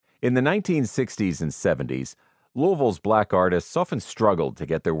In the 1960s and 70s, Louisville's black artists often struggled to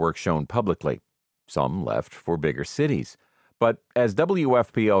get their work shown publicly. Some left for bigger cities. But as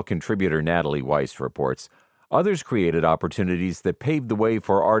WFPL contributor Natalie Weis reports, others created opportunities that paved the way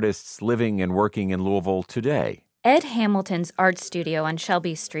for artists living and working in Louisville today. Ed Hamilton's art studio on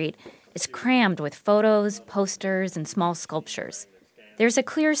Shelby Street is crammed with photos, posters, and small sculptures. There's a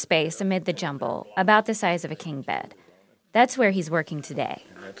clear space amid the jumble, about the size of a king bed. That's where he's working today.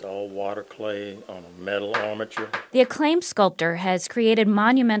 That's all water clay on a metal armature. The acclaimed sculptor has created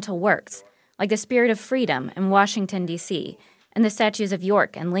monumental works, like the Spirit of Freedom in Washington, D.C., and the statues of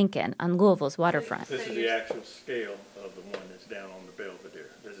York and Lincoln on Louisville's waterfront. This is the actual scale of the one that's down on the Belvedere.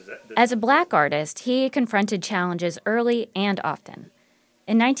 As a black artist, he confronted challenges early and often.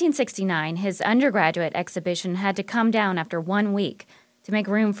 In 1969, his undergraduate exhibition had to come down after 1 week to make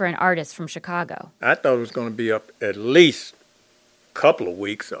room for an artist from Chicago. I thought it was going to be up at least a couple of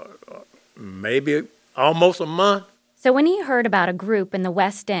weeks, or maybe almost a month. So when he heard about a group in the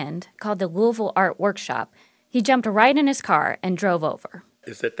West End called the Louisville Art Workshop, he jumped right in his car and drove over.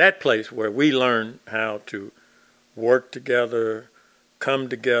 It's at that place where we learn how to work together, come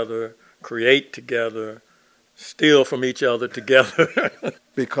together, create together, steal from each other together.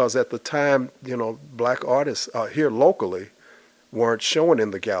 Because at the time, black artists here locally weren't showing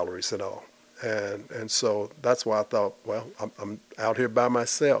in the galleries at all. And so that's why I thought, well, I'm out here by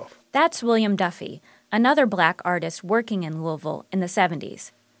myself. That's William Duffy, another black artist working in Louisville in the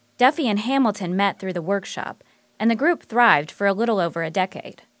 70s. Duffy and Hamilton met through the workshop, and the group thrived for a little over a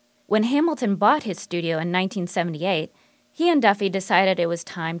decade. When Hamilton bought his studio in 1978, he and Duffy decided it was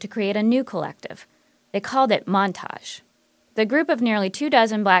time to create a new collective. They called it Montage. The group of nearly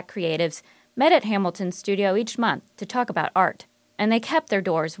 24 black creatives met at Hamilton's studio each month to talk about art, and they kept their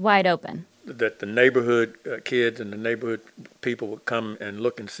doors wide open. That the neighborhood kids and the neighborhood people would come and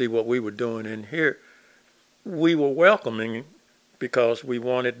look and see what we were doing in here. We were welcoming because we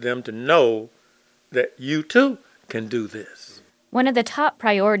wanted them to know that you too can do this. One of the top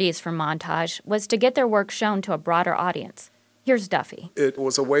priorities for Montage was to get their work shown to a broader audience. Here's Duffy. It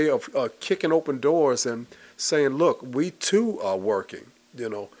was a way of kicking open doors and saying, look, we too are working.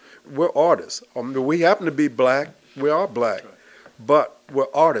 We're artists. We happen to be black. We are black. But we're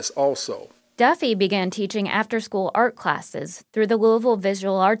artists also. Duffy began teaching after-school art classes through the Louisville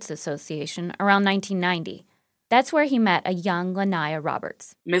Visual Arts Association around 1990. That's where he met a young Lanaya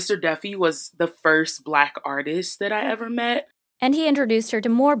Roberts. Mr. Duffy was the first black artist that I ever met. And he introduced her to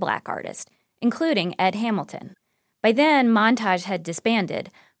more black artists, including Ed Hamilton. By then, Montage had disbanded,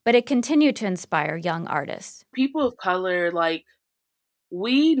 but it continued to inspire young artists. People of color,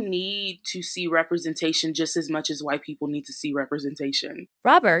 we need to see representation just as much as white people need to see representation.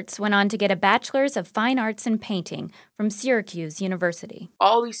 Roberts went on to get a Bachelor's of Fine Arts in Painting from Syracuse University.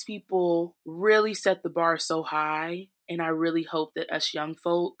 All these people really set the bar so high, and I really hope that us young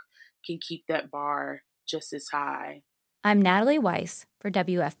folk can keep that bar just as high. I'm Natalie Weis for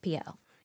WFPL.